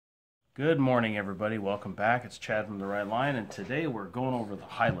Good morning, everybody. Welcome back. It's Chad from The Right Line, and today we're going over the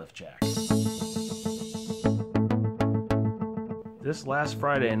high lift jack. This last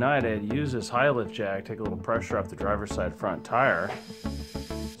Friday night, I had used this high lift jack, take a little pressure off the driver's side front tire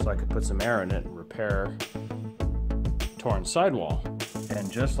so I could put some air in it and repair torn sidewall.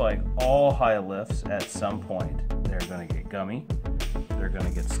 And just like all high lifts, at some point, they're going to get gummy, they're going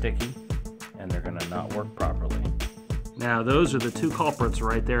to get sticky, and they're going to not work properly. Now those are the two culprits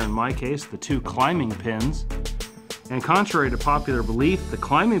right there in my case, the two climbing pins. And contrary to popular belief, the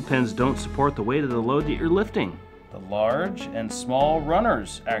climbing pins don't support the weight of the load that you're lifting. The large and small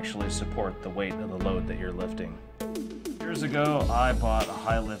runners actually support the weight of the load that you're lifting. Years ago, I bought a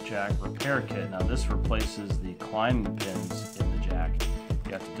high lift jack repair kit. Now this replaces the climbing pins in the jack.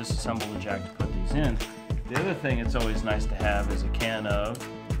 You have to disassemble the jack to put these in. The other thing it's always nice to have is a can of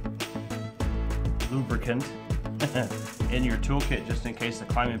lubricant in your toolkit, just in case the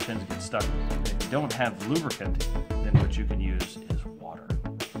climbing pins get stuck. If you don't have lubricant, then what you can use is water.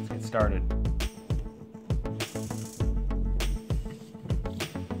 Let's get started.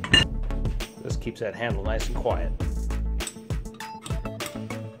 This keeps that handle nice and quiet.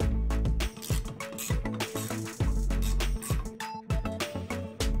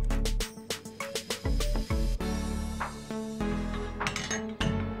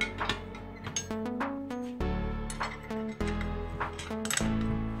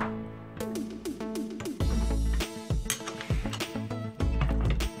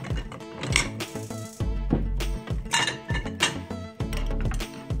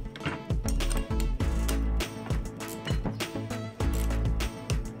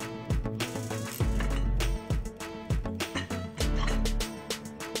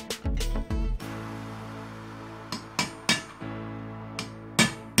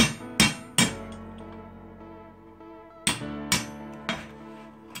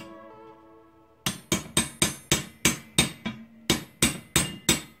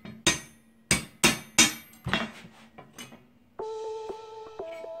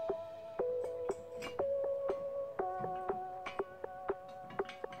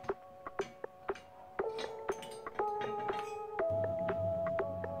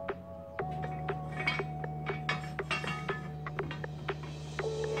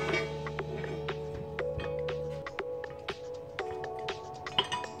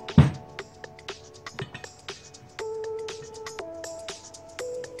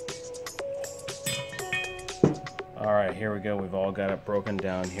 All right, here we go. We've all got it broken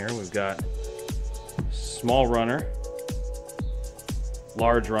down here. We've got small runner,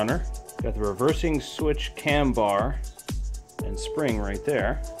 large runner. Got the reversing switch cam bar and spring right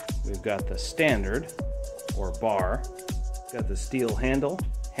there. We've got the standard or bar. Got the steel handle,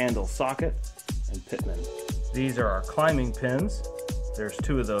 handle socket, and pitman. These are our climbing pins. There's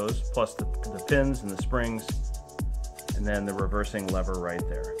two of those, plus the pins and the springs, and then the reversing lever right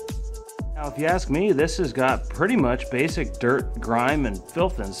there. Now, if you ask me, this has got pretty much basic dirt, grime, and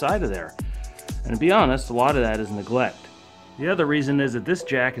filth inside of there. And to be honest, a lot of that is neglect. The other reason is that this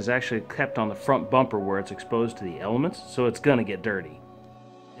jack is actually kept on the front bumper where it's exposed to the elements, so it's gonna get dirty.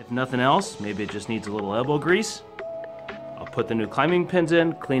 If nothing else, maybe it just needs a little elbow grease. I'll put the new climbing pins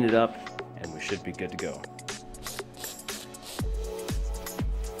in, clean it up, and we should be good to go.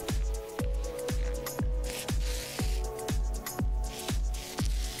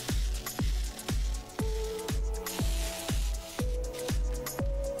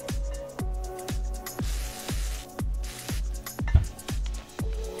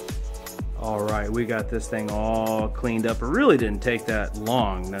 Alright, we got this thing all cleaned up. It really didn't take that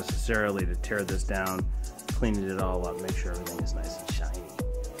long necessarily to tear this down. Cleaning it all up, make sure everything is nice and shiny.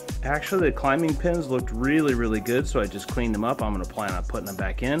 Actually, the climbing pins looked really good, so I just cleaned them up. I'm going to plan on putting them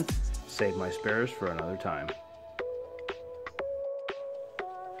back in, save my spares for another time.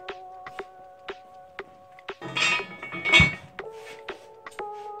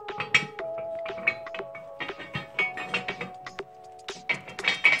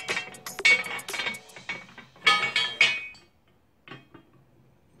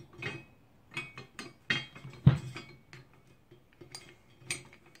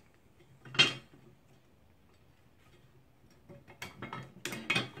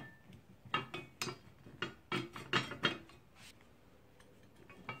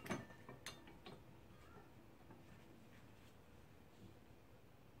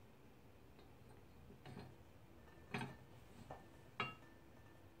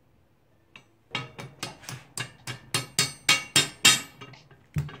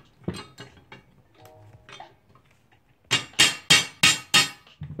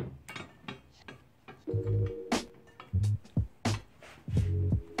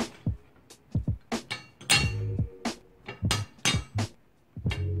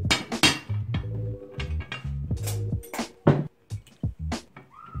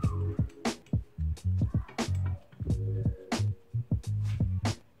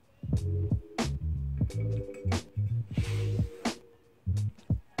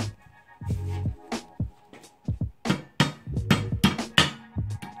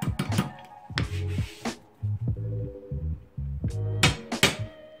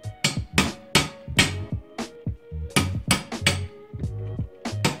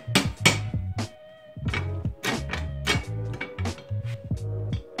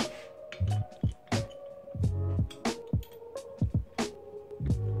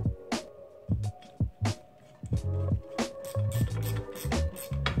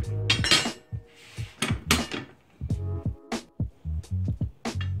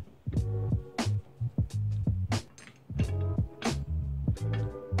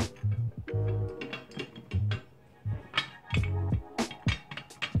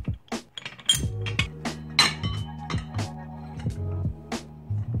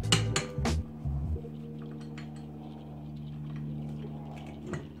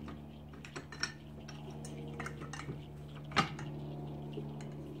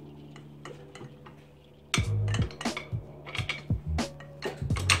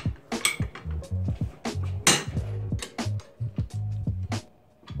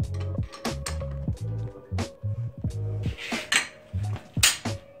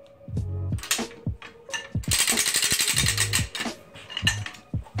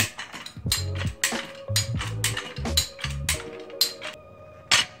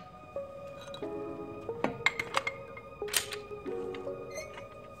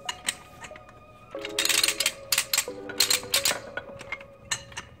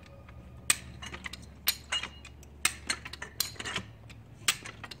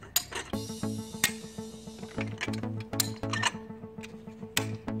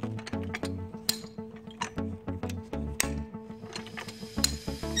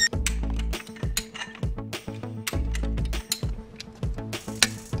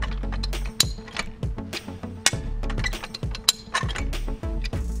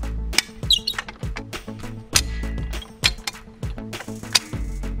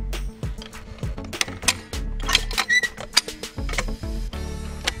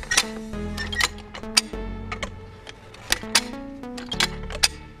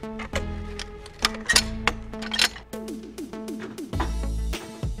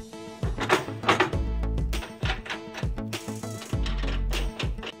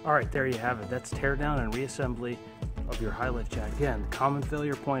 All right, there you have it. That's teardown and reassembly of your high lift jack. Again, the common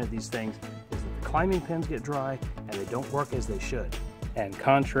failure point of these things is that the climbing pins get dry and they don't work as they should. And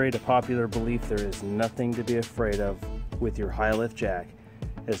contrary to popular belief, there is nothing to be afraid of with your high lift jack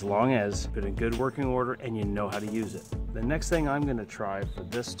as long as it's in good working order and you know how to use it. The next thing I'm going to try for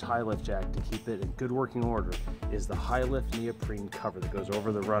this high lift jack to keep it in good working order is the high lift neoprene cover that goes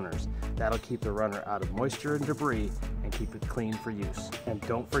over the runners. That'll keep the runner out of moisture and debris and keep it clean for use. And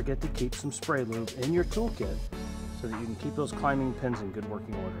don't forget to keep some spray lube in your toolkit so that you can keep those climbing pins in good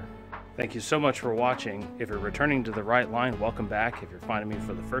working order. Thank you so much for watching. If you're returning to the right line, welcome back. If you're finding me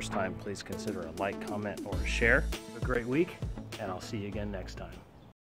for the first time, please consider a like, comment, or a share. Have a great week, and I'll see you again next time.